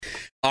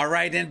All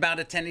right,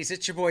 inbound attendees,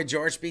 it's your boy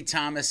George B.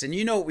 Thomas, and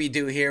you know what we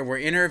do here. We're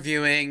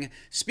interviewing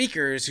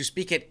speakers who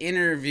speak at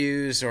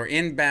interviews or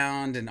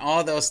inbound and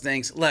all those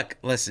things. Look,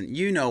 listen,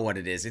 you know what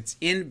it is. It's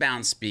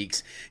Inbound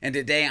Speaks, and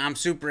today I'm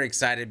super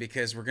excited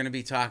because we're going to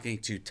be talking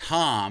to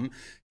Tom.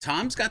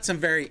 Tom's got some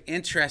very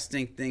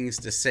interesting things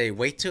to say.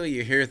 Wait till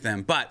you hear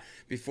them. But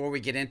before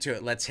we get into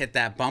it, let's hit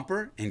that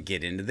bumper and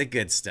get into the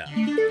good stuff.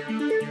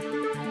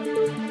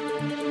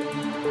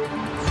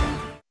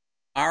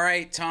 All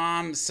right,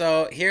 Tom.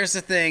 So here's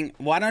the thing.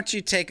 Why don't you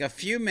take a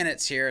few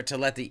minutes here to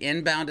let the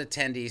inbound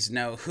attendees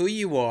know who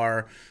you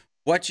are,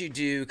 what you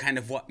do, kind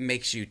of what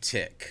makes you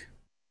tick?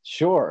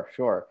 Sure.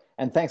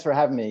 And thanks for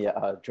having me,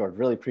 George.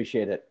 Really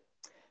appreciate it.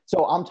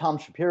 So I'm Tom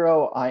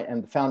Shapiro. I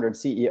am the founder and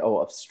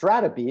CEO of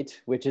StrataBeat,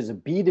 which is a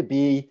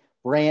B2B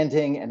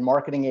branding and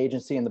marketing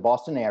agency in the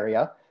Boston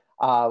area.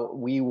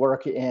 We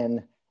work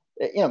in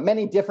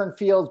many different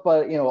fields,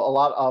 but a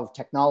lot of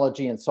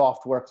technology and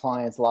software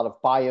clients, a lot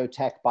of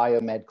biotech,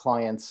 biomed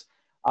clients.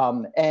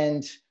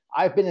 And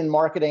I've been in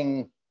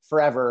marketing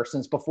forever,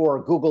 since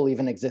before Google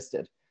even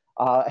existed.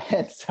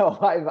 And so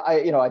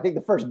I think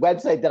the first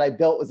website that I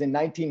built was in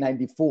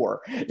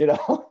 1994,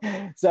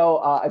 So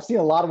I've seen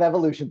a lot of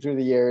evolution through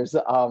the years.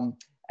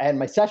 And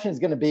my session is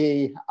going to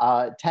be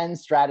 10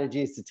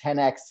 strategies to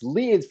 10x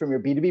leads from your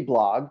B2B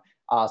blog.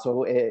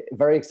 So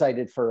very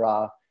excited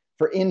for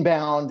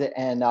inbound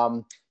and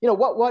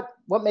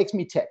what makes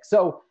me tick.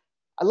 So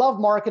I love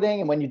marketing,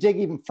 and when you dig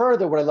even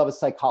further, what I love is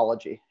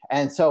psychology.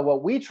 And so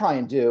what we try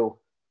and do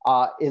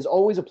is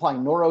always apply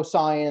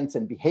neuroscience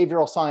and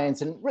behavioral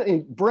science and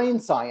really brain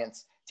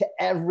science to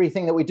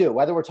everything that we do,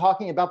 whether we're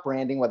talking about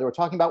branding, whether we're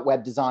talking about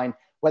web design,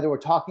 whether we're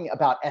talking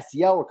about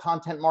SEO or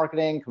content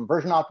marketing,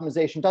 conversion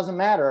optimization, doesn't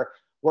matter.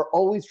 We're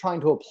always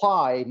trying to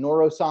apply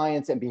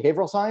neuroscience and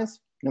behavioral science,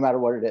 no matter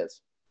what it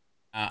is.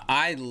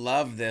 I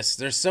love this.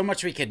 There's so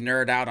much we could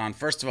nerd out on.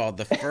 First of all,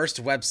 the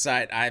first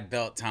website I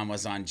built, Tom,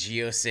 was on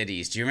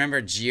GeoCities. Do you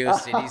remember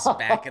GeoCities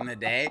back in the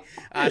day?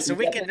 So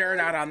we could nerd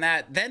out on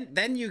that.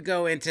 Then you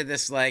go into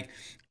this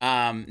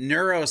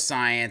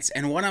neuroscience,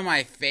 and one of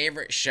my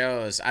favorite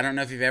shows, I don't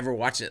know if you've ever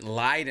watched it,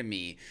 Lie to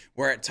Me,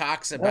 where it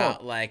talks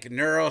about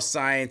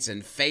neuroscience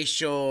and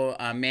facial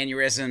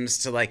mannerisms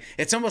to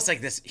it's almost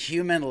like this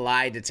human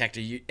lie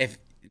detector.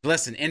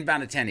 Listen,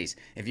 inbound attendees,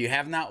 if you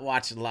have not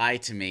watched Lie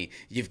to Me,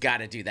 you've got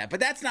to do that. But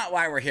that's not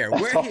why we're here.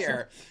 We're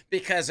here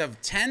because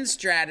of 10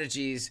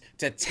 strategies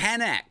to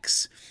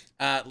 10x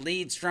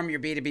leads from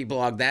your B2B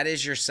blog. That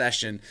is your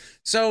session.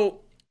 So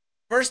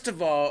first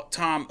of all,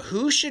 Tom,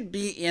 who should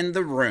be in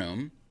the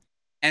room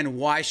and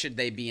why should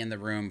they be in the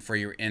room for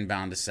your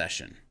inbound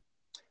session?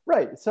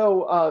 Right.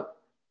 So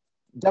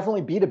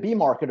definitely B2B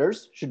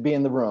marketers should be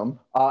in the room.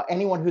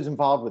 Anyone who's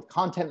involved with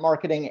content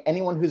marketing,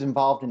 anyone who's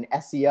involved in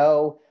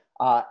SEO,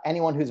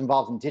 anyone who's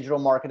involved in digital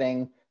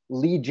marketing,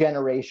 lead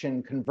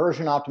generation,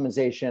 conversion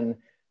optimization,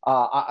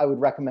 I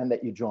would recommend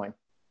that you join.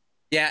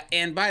 Yeah,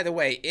 and by the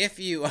way, if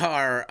you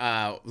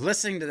are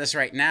listening to this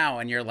right now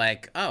and you're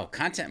like, oh,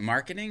 content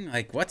marketing?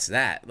 What's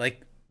that?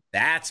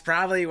 That's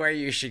probably where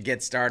you should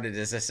get started,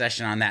 is a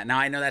session on that. Now,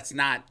 I know that's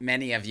not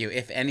many of you,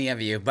 if any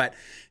of you, but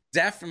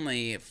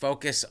definitely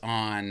focus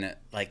on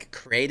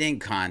creating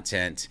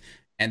content.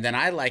 And then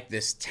I like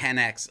this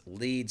 10x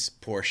leads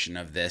portion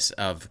of this,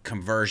 of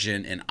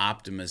conversion and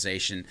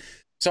optimization.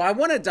 So I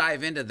want to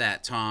dive into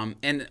that, Tom.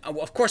 And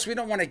of course, we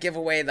don't want to give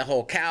away the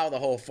whole cow, the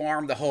whole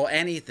farm, the whole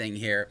anything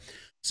here.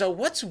 So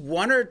what's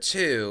one or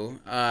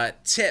two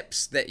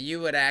tips that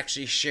you would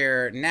actually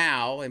share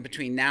now, in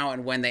between now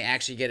and when they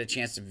actually get a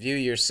chance to view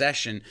your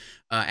session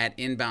at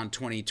Inbound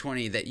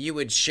 2020, that you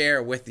would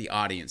share with the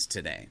audience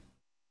today?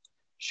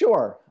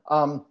 Sure.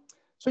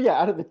 So yeah,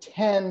 out of the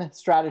 10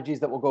 strategies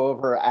that we'll go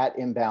over at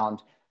Inbound,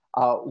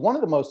 one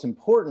of the most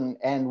important,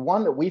 and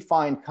one that we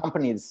find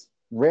companies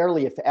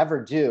rarely, if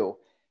ever, do,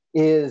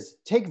 is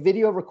take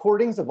video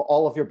recordings of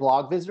all of your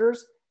blog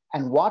visitors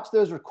and watch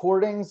those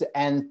recordings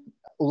and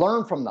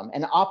learn from them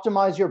and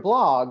optimize your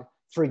blog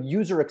for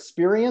user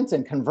experience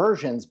and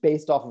conversions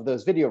based off of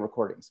those video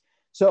recordings.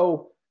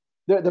 So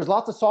there's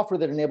lots of software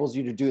that enables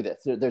you to do this.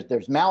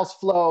 There's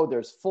Mouseflow,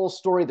 there's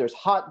FullStory, there's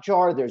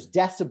Hotjar, there's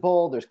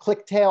Decibel, there's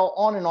ClickTale,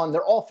 on and on.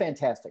 They're all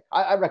fantastic.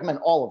 I recommend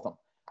all of them.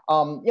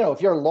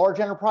 If you're a large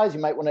enterprise, you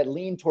might want to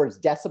lean towards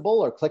Decibel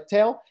or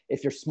ClickTale.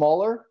 If you're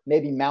smaller,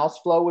 maybe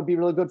Mouseflow would be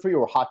really good for you,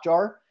 or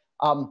Hotjar.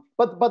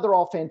 But they're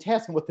all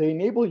fantastic. And what they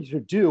enable you to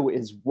do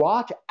is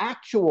watch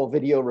actual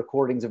video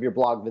recordings of your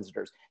blog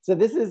visitors. So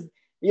this is,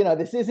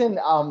 this isn't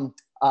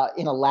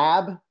in a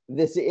lab.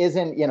 This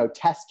isn't,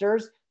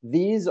 testers.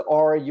 These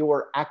are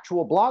your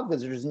actual blog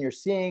visitors, and you're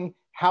seeing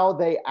how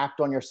they act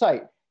on your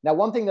site. Now,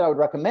 one thing that I would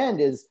recommend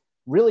is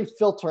really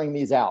filtering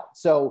these out.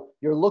 So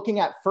you're looking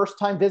at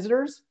first-time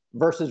visitors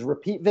versus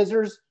repeat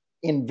visitors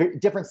in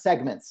different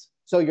segments.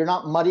 So you're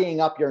not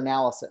muddying up your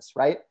analysis,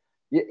 right?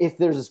 If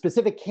there's a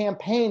specific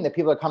campaign that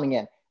people are coming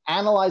in,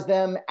 analyze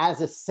them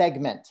as a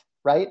segment,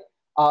 right?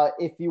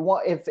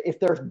 If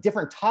there's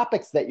different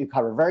topics that you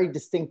cover, very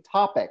distinct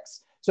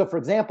topics. So for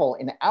example,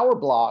 in our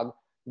blog,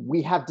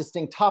 we have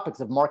distinct topics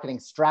of marketing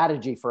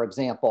strategy, for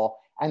example,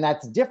 And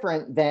that's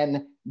different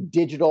than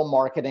digital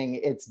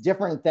marketing. It's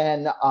different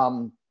than,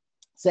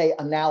 say,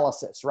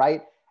 analysis,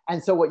 right?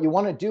 And so what you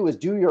want to do is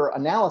do your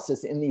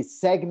analysis in these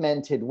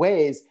segmented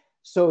ways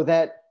so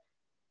that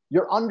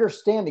you're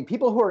understanding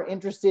people who are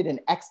interested in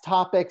X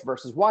topic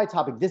versus Y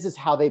topic. This is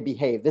how they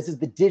behave. This is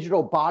the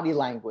digital body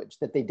language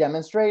that they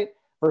demonstrate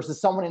versus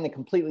someone in a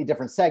completely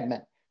different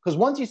segment. Because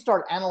once you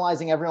start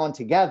analyzing everyone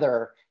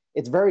together,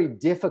 it's very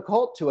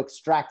difficult to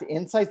extract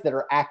insights that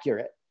are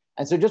accurate.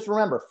 And so just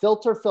remember,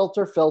 filter,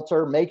 filter,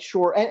 filter, make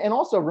sure, and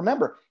also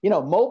remember,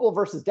 mobile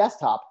versus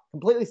desktop,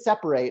 completely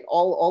separate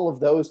all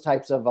of those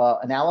types of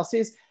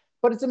analyses.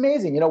 But it's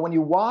amazing, when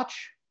you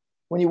watch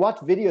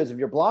videos of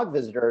your blog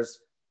visitors,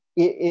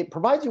 it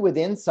provides you with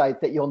insights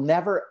that you'll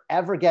never,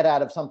 ever get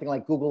out of something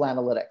like Google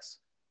Analytics.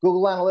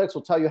 Google Analytics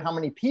will tell you how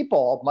many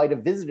people might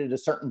have visited a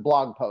certain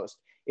blog post.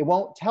 It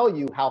won't tell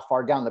you how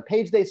far down the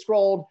page they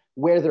scrolled,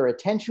 where their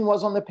attention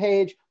was on the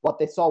page, what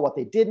they saw, what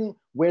they didn't,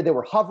 where they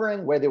were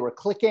hovering, where they were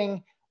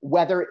clicking,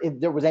 whether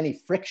there was any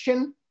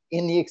friction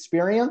in the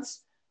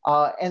experience.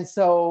 And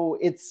so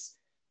it's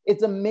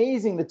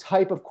amazing the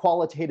type of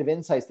qualitative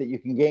insights that you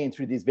can gain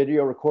through these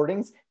video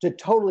recordings to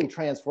totally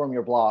transform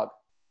your blog.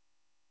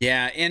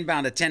 Yeah,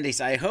 inbound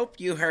attendees, I hope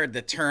you heard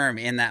the term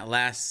in that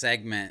last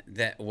segment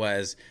that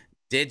was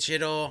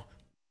digital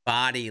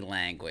body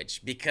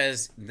language,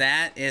 because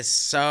that is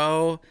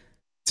so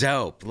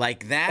dope.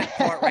 Like that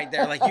part right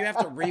there, like you have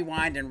to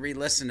rewind and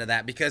re-listen to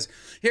that, because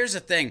here's the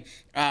thing.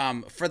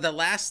 For the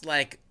last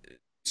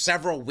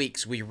several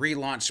weeks, we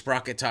relaunched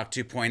Sprocket Talk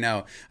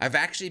 2.0. I've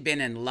actually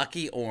been in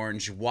Lucky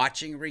Orange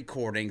watching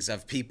recordings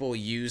of people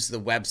use the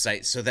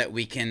website so that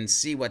we can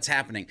see what's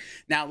happening.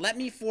 Now, let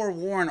me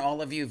forewarn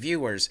all of you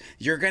viewers,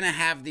 you're going to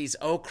have these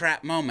oh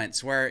crap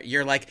moments where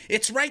you're like,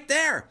 it's right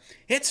there.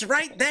 It's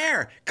right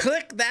there.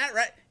 Click that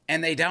right.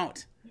 And they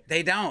don't.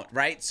 They don't,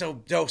 right? So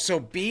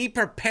be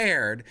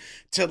prepared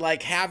to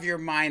have your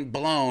mind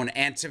blown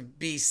and to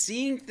be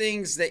seeing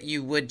things that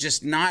you would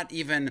just not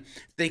even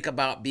think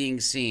about being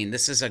seen.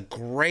 This is a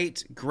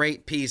great,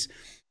 great piece.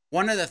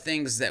 One of the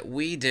things that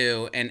we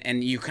do,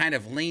 and you kind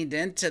of leaned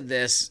into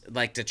this,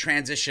 to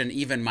transition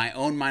even my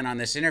own mind on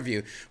this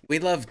interview, we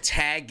love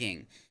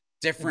tagging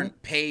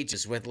different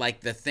pages with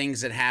the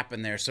things that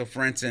happen there. So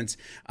for instance,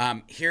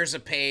 here's a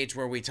page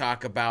where we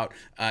talk about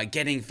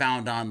getting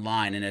found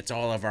online, and it's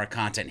all of our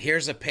content.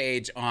 Here's a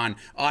page on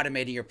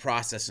automating your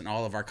process and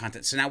all of our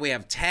content. So now we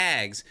have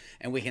tags,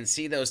 and we can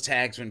see those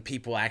tags when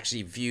people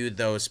actually view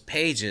those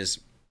pages.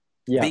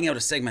 Yeah. Being able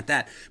to segment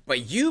that.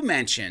 But you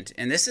mentioned,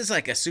 and this is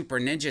a super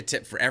ninja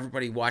tip for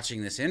everybody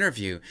watching this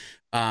interview,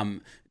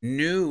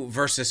 new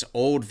versus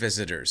old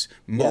visitors,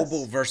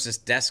 mobile versus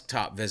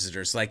desktop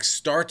visitors.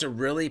 Start to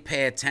really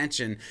pay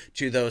attention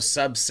to those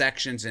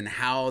subsections and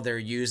how they're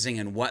using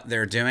and what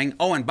they're doing.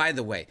 Oh, and by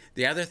the way,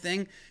 the other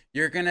thing,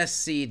 you're going to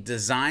see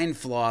design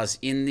flaws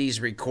in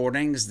these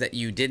recordings that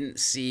you didn't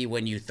see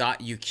when you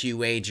thought you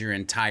QA'd your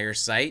entire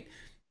site.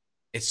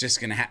 It's just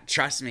going to happen.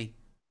 Trust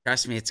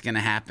me, it's going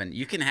to happen.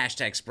 You can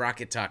hashtag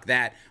Sprocket Talk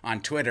that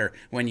on Twitter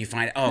when you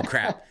find, oh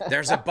crap,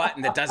 there's a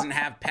button that doesn't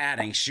have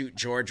padding. Shoot,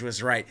 George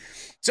was right.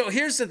 So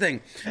here's the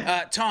thing,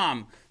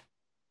 Tom,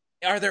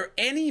 are there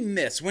any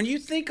myths when you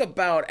think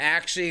about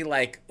actually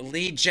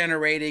lead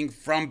generating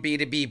from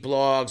B2B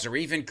blogs or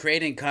even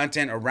creating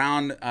content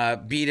around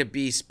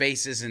B2B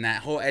spaces and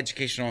that whole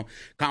educational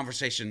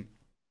conversation?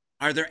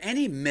 Are there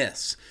any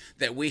myths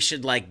that we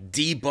should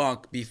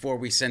debunk before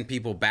we send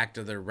people back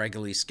to their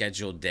regularly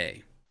scheduled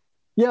day?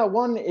 Yeah,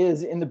 one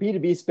is in the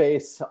B2B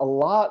space, a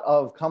lot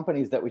of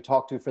companies that we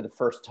talk to for the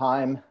first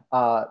time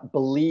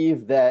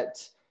believe that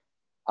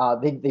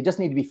they just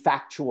need to be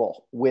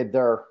factual with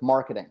their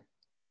marketing.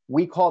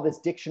 We call this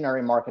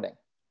dictionary marketing,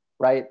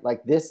 right?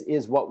 This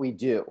is what we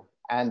do.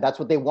 And that's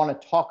what they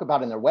want to talk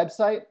about in their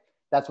website.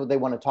 That's what they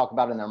want to talk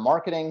about in their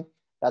marketing.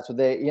 That's what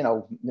they,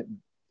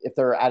 if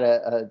they're at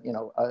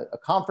a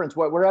conference,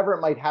 wherever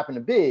it might happen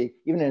to be,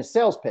 even in a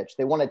sales pitch,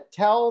 they want to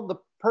tell the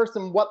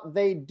person what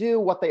they do,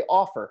 what they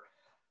offer.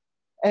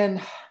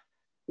 And,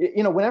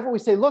 whenever we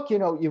say, look,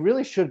 you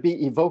really should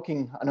be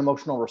evoking an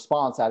emotional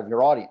response out of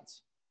your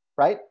audience,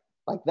 right?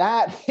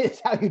 That is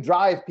how you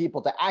drive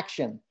people to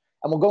action.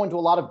 And we'll go into a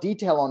lot of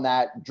detail on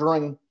that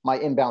during my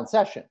inbound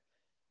session.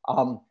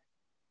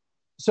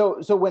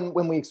 So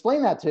when we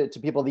explain that to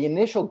people, the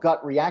initial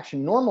gut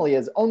reaction normally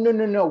is, oh,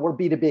 no, we're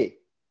B2B.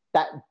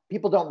 That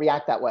people don't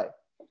react that way.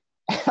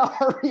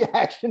 Our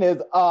reaction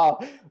is,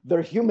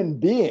 they're human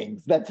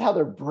beings. That's how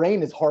their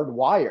brain is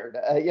hardwired.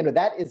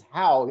 That is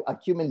how a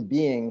human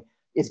being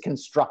is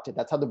constructed.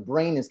 That's how the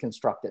brain is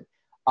constructed.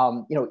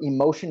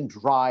 Emotion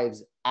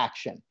drives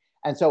action.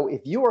 And so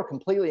if you are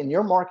completely in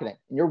your marketing,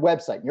 in your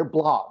website, in your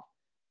blog,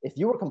 if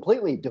you are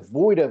completely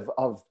devoid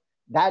of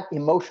that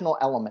emotional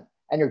element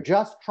and you're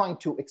just trying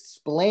to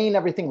explain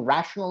everything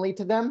rationally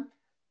to them,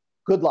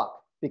 good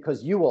luck,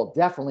 because you will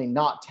definitely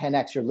not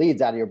 10x your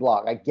leads out of your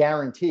blog. I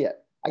guarantee it.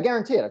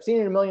 I've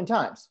seen it a million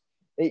times.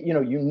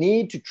 You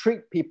need to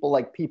treat people,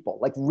 like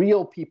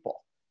real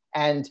people.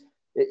 And,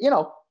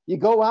 you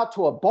go out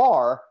to a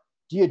bar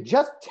do you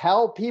just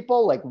tell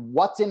people like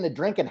what's in the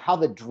drink and how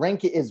the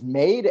drink is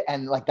made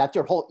and like that's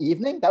your whole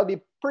evening? That would be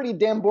a pretty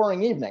damn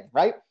boring evening,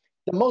 right?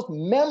 The most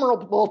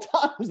memorable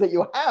times that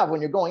you have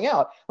when you're going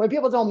out, when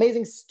people tell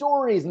amazing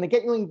stories and they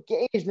get you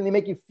engaged and they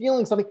make you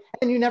feeling something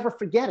and you never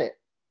forget it,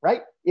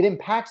 right? It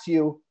impacts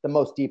you the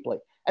most deeply.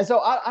 And so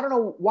I don't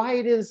know why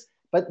it is,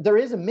 but there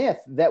is a myth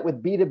that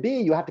with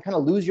B2B, you have to kind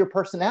of lose your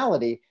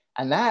personality.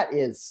 And that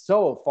is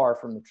so far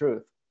from the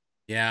truth.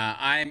 Yeah,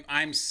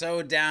 I'm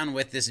so down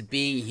with this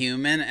being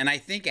human, and I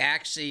think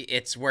actually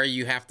it's where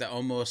you have to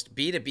almost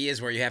B2B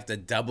is where you have to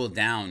double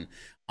down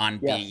on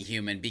being Yes.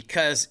 human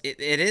because it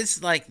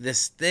is like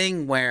this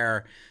thing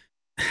where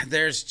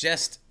there's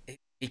just it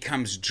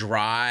becomes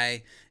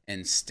dry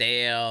and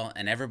stale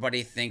and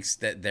everybody thinks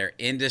that their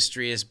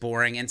industry is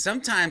boring, and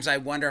sometimes I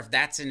wonder if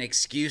that's an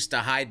excuse to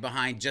hide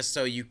behind just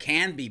so you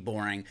can be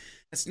boring.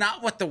 That's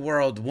not what the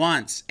world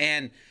wants.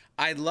 And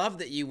I love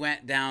that you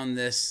went down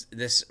this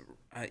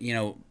you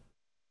know,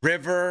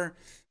 river,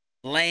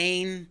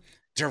 lane,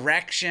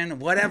 direction,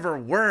 whatever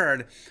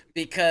word,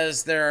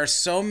 because there are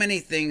so many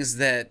things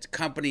that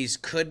companies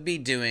could be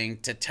doing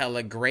to tell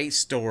a great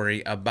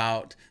story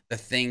about the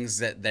things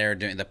that they're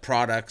doing, the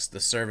products, the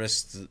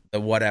service, the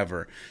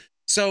whatever.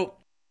 So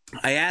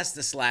I asked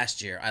this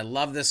last year. I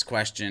love this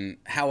question.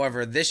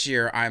 However, this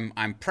year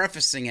I'm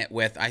prefacing it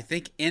with I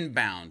think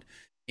inbound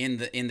in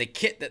the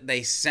kit that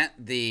they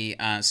sent the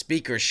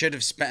speaker should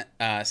have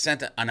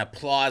sent an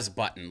applause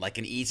button, like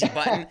an easy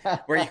button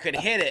where you could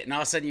hit it and all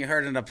of a sudden you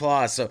heard an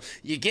applause. So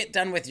you get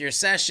done with your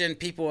session,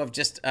 people have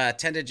just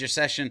attended your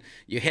session,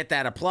 you hit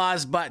that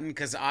applause button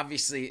because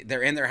obviously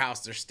they're in their house,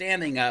 they're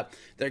standing up,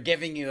 they're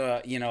giving you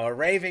a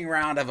raving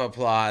round of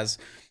applause.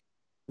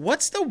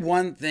 What's the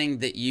one thing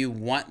that you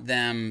want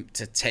them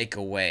to take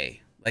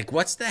away? Like,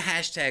 what's the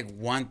hashtag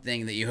one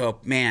thing that you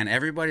hope, man,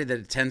 everybody that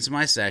attends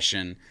my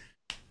session,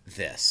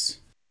 this?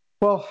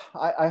 Well,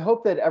 I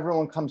hope that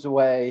everyone comes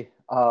away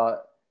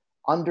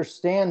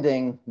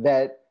understanding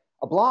that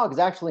a blog is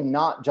actually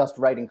not just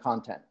writing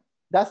content.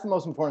 That's the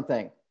most important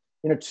thing.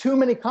 Too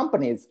many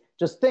companies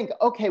just think,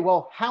 okay,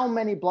 well, how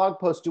many blog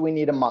posts do we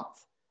need a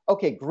month?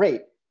 Okay,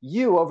 great.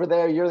 You over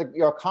there,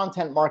 you're a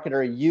content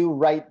marketer. You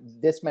write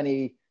this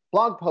many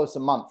blog posts a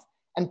month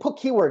and put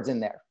keywords in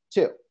there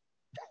too,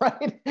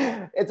 right?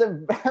 It's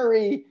a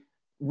very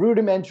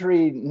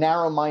rudimentary,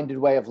 narrow-minded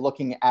way of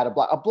looking at a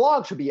blog. A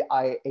blog should be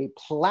a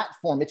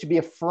platform. It should be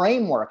a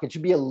framework. It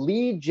should be a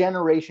lead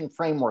generation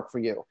framework for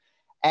you.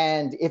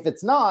 And if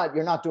it's not,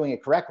 you're not doing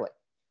it correctly.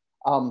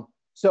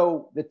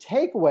 So the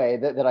takeaway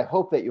that I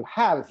hope that you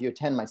have if you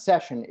attend my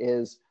session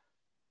is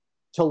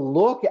to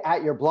look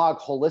at your blog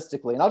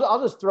holistically. And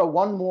I'll just throw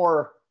one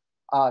more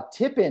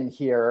tip in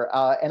here.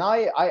 And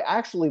I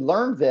actually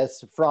learned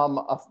this from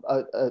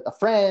a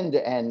friend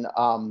and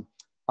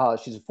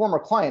she's a former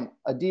client,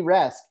 Adi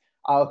Resk,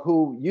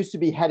 who used to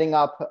be heading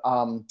up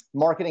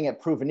marketing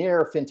at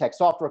Provenir, fintech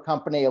software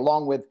company,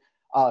 along with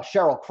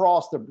Cheryl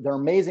Cross. They're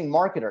amazing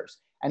marketers.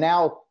 And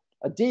now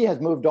Adi has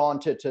moved on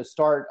to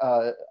start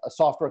a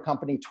software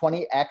company,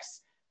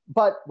 20X.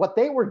 But what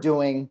they were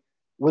doing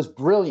was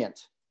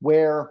brilliant,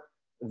 where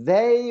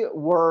they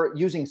were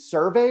using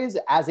surveys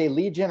as a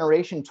lead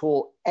generation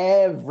tool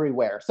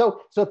everywhere.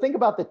 So think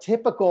about the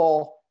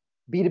typical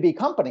B2B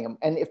company.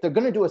 And if they're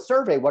going to do a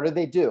survey, what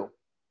do?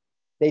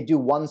 They do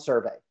one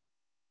survey,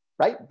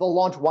 right? They'll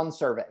launch one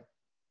survey.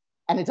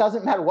 And it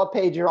doesn't matter what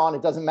page you're on.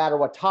 It doesn't matter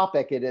what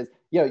topic it is.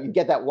 You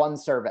get that one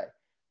survey.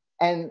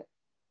 And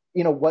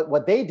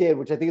what they did,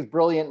 which I think is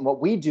brilliant, and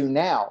what we do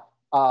now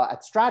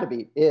at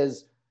StratoBeat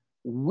is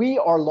we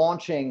are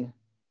launching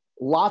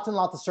lots and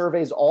lots of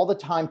surveys all the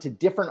time to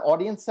different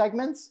audience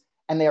segments,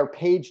 and they are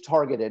page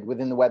targeted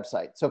within the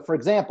website. So for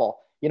example,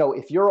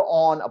 if you're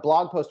on a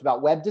blog post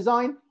about web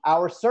design,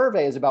 our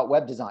survey is about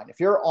web design. If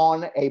you're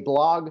on a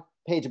blog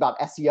page about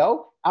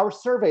SEO, our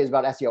survey is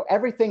about SEO.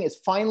 Everything is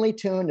finely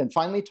tuned and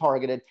finely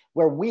targeted,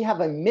 where we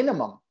have a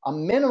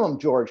minimum,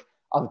 George,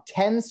 of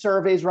 10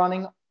 surveys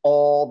running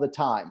all the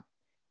time.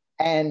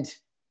 And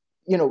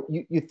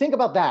you think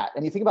about that,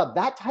 and you think about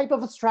that type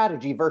of a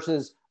strategy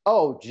versus,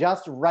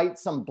 just write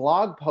some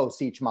blog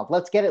posts each month.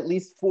 Let's get at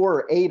least 4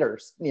 or 8 or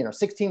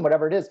 16,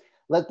 whatever it is.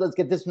 Let's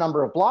get this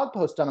number of blog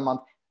posts done a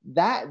month.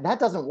 That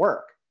doesn't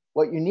work.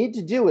 What you need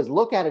to do is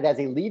look at it as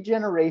a lead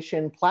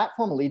generation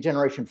platform, a lead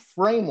generation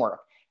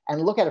framework,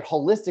 and look at it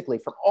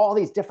holistically from all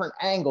these different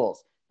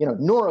angles,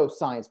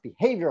 neuroscience,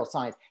 behavioral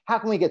science. How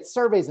can we get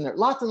surveys in there?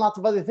 Lots and lots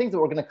of other things that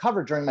we're going to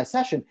cover during my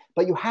session,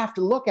 but you have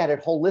to look at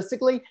it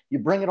holistically. You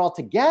bring it all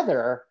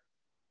together.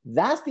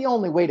 That's the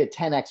only way to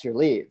 10x your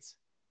leads.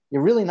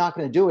 You're really not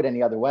going to do it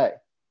any other way.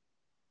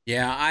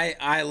 Yeah,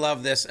 I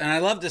love this. And I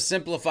love to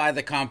simplify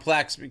the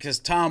complex because,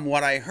 Tom,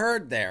 what I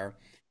heard there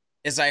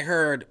is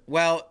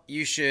well,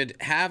 you should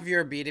have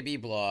your B2B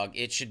blog.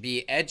 It should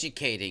be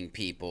educating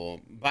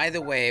people. By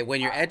the way, when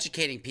you're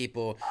educating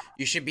people,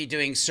 you should be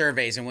doing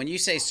surveys. And when you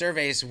say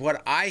surveys,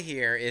 what I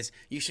hear is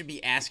you should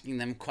be asking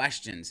them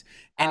questions.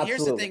 And here's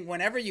the Absolutely. thing,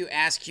 whenever you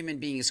ask human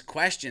beings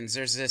questions,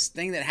 there's this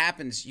thing that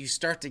happens. You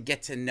start to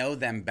get to know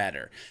them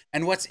better.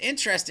 And what's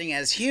interesting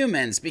as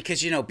humans,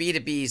 because,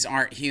 B2Bs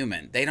aren't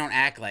human, they don't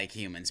act like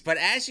humans. But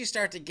as you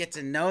start to get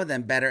to know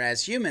them better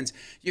as humans,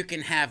 you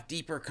can have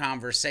deeper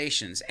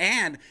conversations.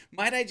 And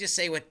might I just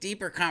say, with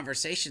deeper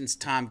conversations,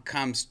 Tom,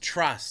 comes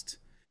trust.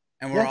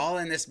 And we're Yes. all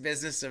in this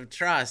business of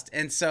trust.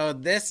 And so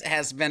this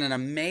has been an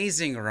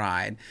amazing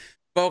ride.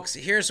 Folks,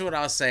 here's what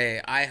I'll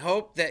say. I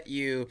hope that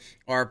you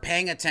are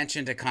paying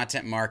attention to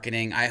content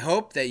marketing. I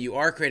hope that you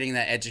are creating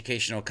that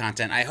educational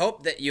content. I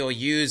hope that you'll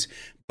use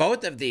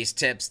both of these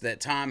tips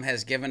that Tom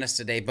has given us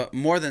today. But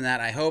more than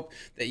that, I hope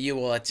that you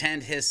will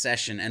attend his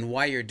session. And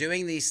while you're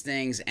doing these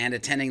things and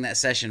attending that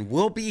session,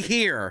 we'll be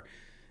here,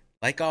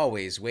 like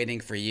always,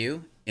 waiting for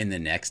you in the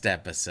next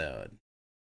episode.